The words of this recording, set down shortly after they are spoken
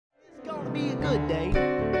to be a good day.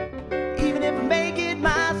 Even if I make it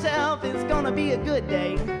myself, it's gonna be a good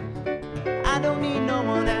day. I don't need no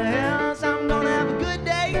one else, I'm gonna have a good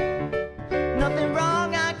day. Nothing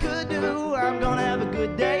wrong I could do, I'm gonna have a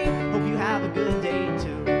good day. Hope you have a good day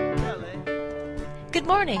too. Good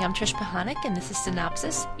morning, I'm Trish Pahanik, and this is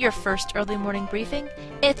Cynopsis, your first early morning briefing.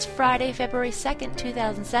 It's Friday, February 2nd,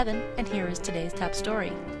 2007, and here is today's top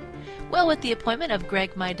story. Well, with the appointment of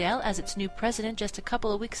Greg Meidel as its new president just a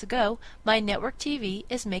couple of weeks ago, MyNetwork TV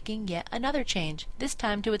is making yet another change, this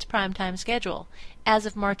time to its primetime schedule. As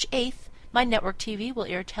of March 8th, MyNetwork TV will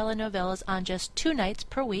air telenovelas on just 2 nights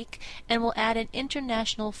per week and will add an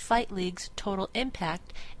International Fight League's Total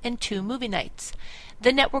Impact and 2 movie nights.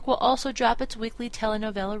 The network will also drop its weekly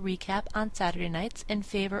telenovela recap on Saturday nights in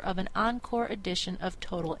favor of an encore edition of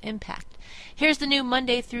Total Impact. Here's the new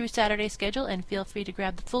Monday through Saturday schedule, and feel free to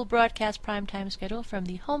grab the full broadcast primetime schedule from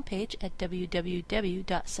the homepage at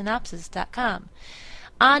www.cynopsis.com.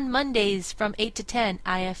 On Mondays from 8 to 10,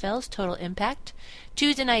 IFL's Total Impact.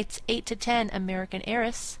 Tuesday nights 8 to 10, American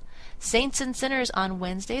Heiress. Saints and Sinners on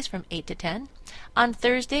Wednesdays from 8 to 10. On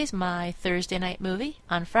Thursdays, My Thursday Night Movie.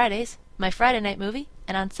 On Fridays, My Friday Night Movie.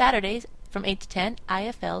 And on Saturdays from 8 to 10,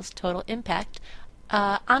 IFL's Total Impact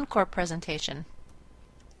encore presentation.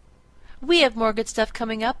 We have more good stuff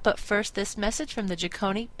coming up, but first this message from the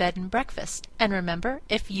Jaconi Bed and Breakfast. And remember,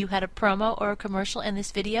 if you had a promo or a commercial in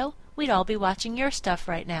this video, we'd all be watching your stuff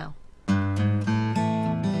right now.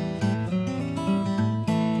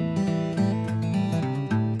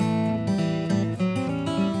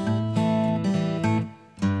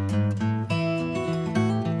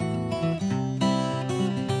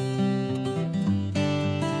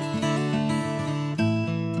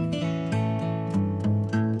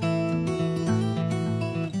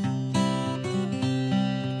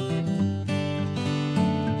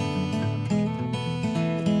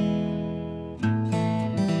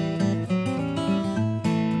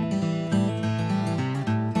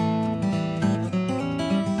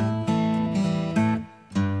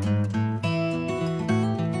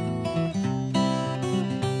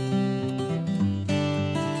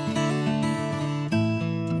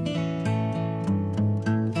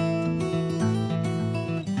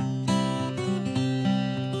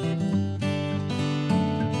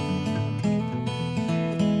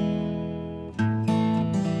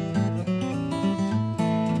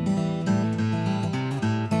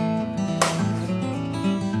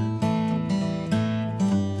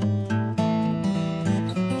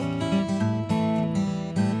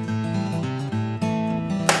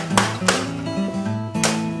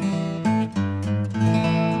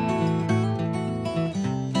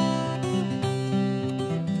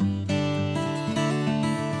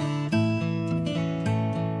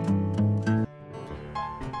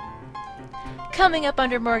 Coming up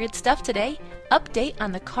under more good stuff today, update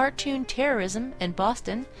on the cartoon terrorism in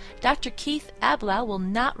Boston. Dr. Keith Ablow will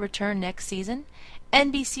not return next season.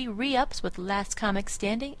 NBC re-ups with Last Comic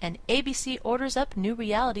Standing, and ABC orders up new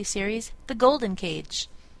reality series The Golden Cage.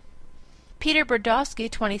 Peter Brodowski,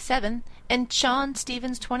 27, and Sean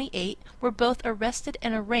Stevens, 28, were both arrested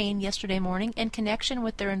and arraigned yesterday morning in connection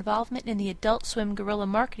with their involvement in the Adult Swim guerrilla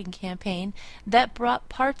marketing campaign that brought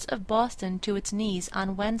parts of Boston to its knees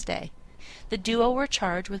on Wednesday. The duo were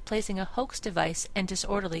charged with placing a hoax device and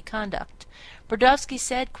disorderly conduct. Brodowski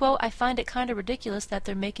said, quote, "I find it kind of ridiculous that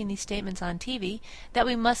they're making these statements on TV, that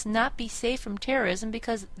we must not be safe from terrorism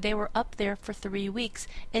because they were up there for 3 weeks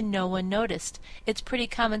and no one noticed. It's pretty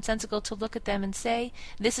commonsensical to look at them and say,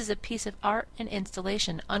 this is a piece of art and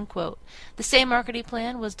installation," unquote. The same marketing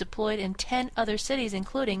plan was deployed in 10 other cities,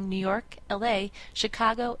 including New York, LA,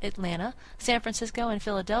 Chicago, Atlanta, San Francisco, and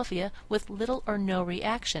Philadelphia, with little or no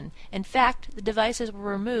reaction. In fact, the devices were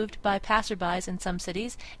removed by passerbys in some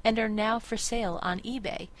cities and are now for sale on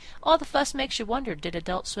eBay. All the fuss makes you wonder, did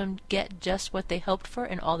Adult Swim get just what they hoped for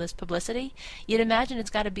in all this publicity? You'd imagine it's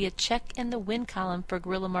got to be a check in the win column for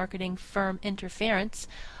guerrilla marketing firm interference.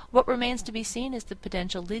 What remains to be seen is the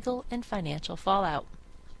potential legal and financial fallout.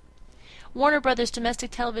 Warner Brothers'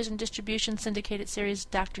 domestic television distribution syndicated series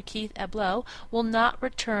Dr. Keith Ablow will not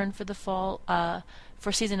return for the fall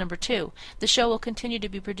for season number 2. The show will continue to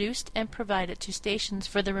be produced and provided to stations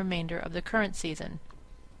for the remainder of the current season.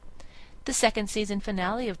 The second season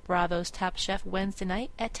finale of Bravo's Top Chef Wednesday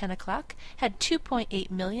night at 10 o'clock had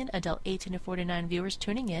 2.8 million adult 18 to 49 viewers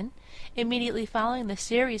tuning in. Immediately following the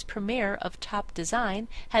series premiere of Top Design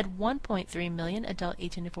had 1.3 million adult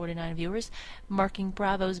 18 to 49 viewers, marking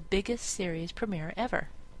Bravo's biggest series premiere ever.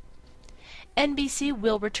 NBC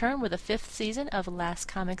will return with a 5th season of Last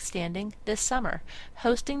Comic Standing this summer.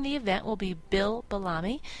 Hosting the event will be Bill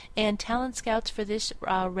Bellamy, and talent scouts for this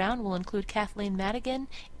round will include Kathleen Madigan,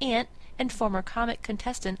 Ant, and former comic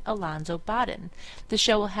contestant Alonzo Bodden. The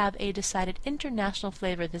show will have a decided international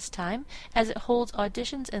flavor this time, as it holds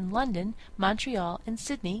auditions in London, Montreal, and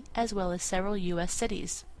Sydney, as well as several U.S.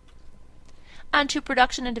 cities. On to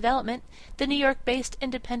production and development. The New York-based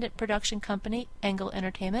independent production company, Engel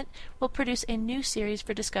Entertainment, will produce a new series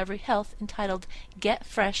for Discovery Health entitled Get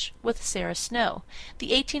Fresh with Sarah Snow.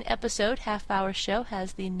 The 18-episode half-hour show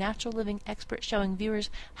has the natural living expert showing viewers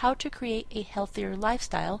how to create a healthier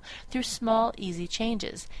lifestyle through small, easy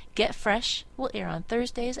changes. Get Fresh will air on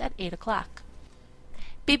Thursdays at 8 o'clock.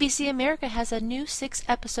 BBC America has a new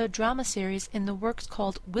 6-episode drama series in the works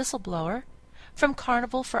called Whistleblower, from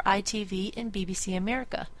Carnival for ITV and BBC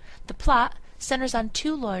America. The plot centers on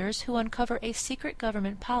 2 lawyers who uncover a secret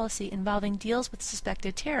government policy involving deals with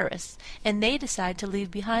suspected terrorists, and they decide to leave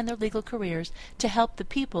behind their legal careers to help the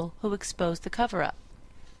people who exposed the cover-up.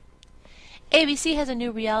 ABC has a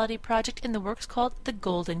new reality project in the works called The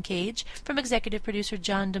Golden Cage, from executive producer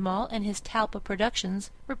John DeMol and his Talpa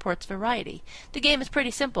Productions, reports Variety. The game is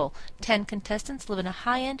pretty simple. 10 contestants live in a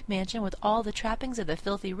high-end mansion with all the trappings of the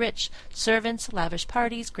filthy rich: servants, lavish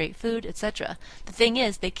parties, great food, etc. The thing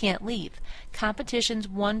is, they can't leave. Competitions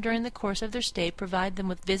won during the course of their stay provide them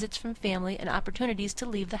with visits from family and opportunities to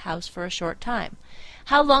leave the house for a short time.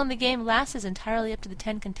 How long the game lasts is entirely up to the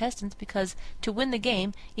 10 contestants, because to win the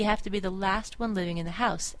game, you have to be the last one living in the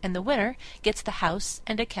house, and the winner gets the house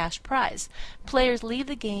and a cash prize. Players leave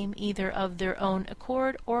the game either of their own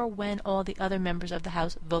accord or when all the other members of the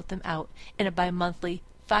house vote them out in a bi-monthly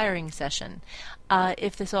firing session.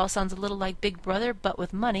 If this all sounds a little like Big Brother but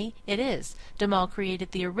with money, it is. DeMol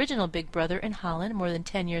created the original Big Brother in Holland more than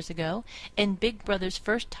 10 years ago, and Big Brother's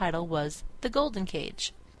first title was The Golden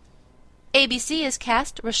Cage. ABC has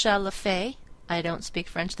cast Rachel Lefay. I don't speak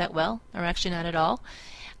French that well, or actually not at all.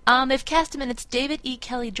 They've cast him in its David E.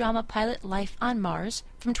 Kelley drama pilot Life on Mars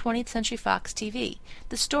from 20th Century Fox TV.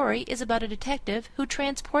 The story is about a detective who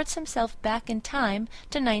transports himself back in time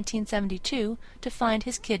to 1972 to find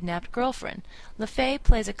his kidnapped girlfriend. Lefay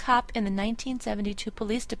plays a cop in the 1972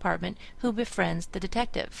 police department who befriends the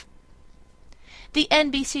detective. The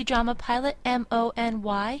NBC drama pilot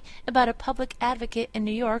MONY, about a public advocate in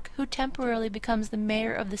New York who temporarily becomes the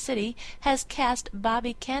mayor of the city, has cast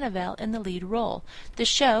Bobby Cannavale in the lead role. The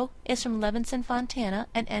show is from Levinson Fontana,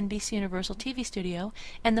 an NBC Universal TV studio,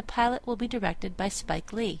 and the pilot will be directed by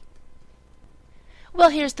Spike Lee. Well,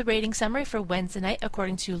 here's the rating summary for Wednesday night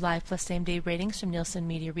according to Live Plus Same Day ratings from Nielsen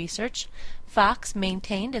Media Research. Fox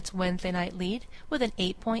maintained its Wednesday night lead with an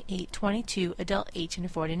 8.822 adult 18 to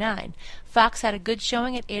 49. Fox had a good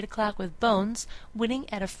showing at 8 o'clock with Bones, winning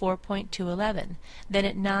at a 4.211. Then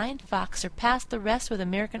at 9, Fox surpassed the rest with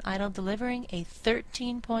American Idol delivering a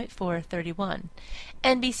 13.431.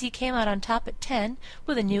 NBC came out on top at 10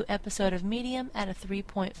 with a new episode of Medium at a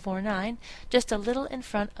 3.49, just a little in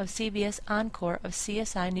front of CBS Encore of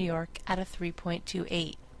CSI New York at a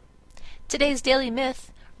 3.28. Today's Daily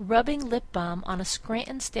Myth: rubbing lip balm on a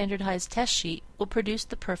Scranton standardized test sheet will produce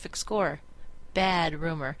the perfect score. Bad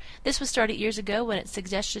rumor. This was started years ago when it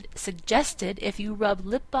suggested if you rub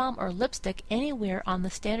lip balm or lipstick anywhere on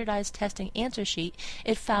the standardized testing answer sheet,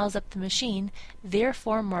 it fouls up the machine,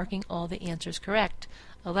 therefore marking all the answers correct.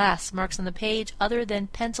 Alas, marks on the page other than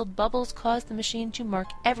penciled bubbles caused the machine to mark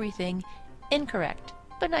everything incorrect.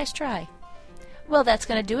 But nice try. Well, that's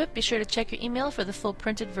going to do it. Be sure to check your email for the full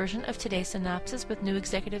printed version of today's synopsis with new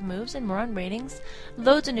executive moves and more on ratings,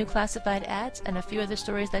 loads of new classified ads, and a few other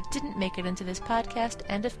stories that didn't make it into this podcast,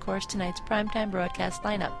 and of course tonight's primetime broadcast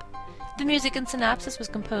lineup. The music in Cynopsis was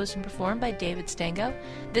composed and performed by David Stango.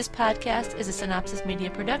 This podcast is a Cynopsis Media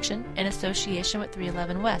production in association with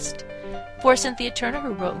 311 West. For Cynthia Turner,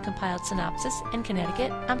 who wrote and compiled Cynopsis in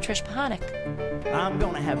Connecticut, I'm Trish Pahanik. I'm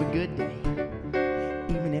gonna have a good day.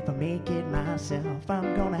 Even if I make it myself,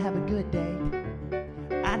 I'm gonna have a good day.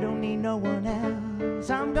 I don't need no one else.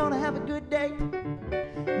 I'm gonna have a good day.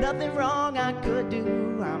 Nothing wrong I could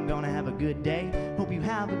do. I'm gonna have a good day. Hope you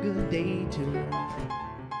have a good day too.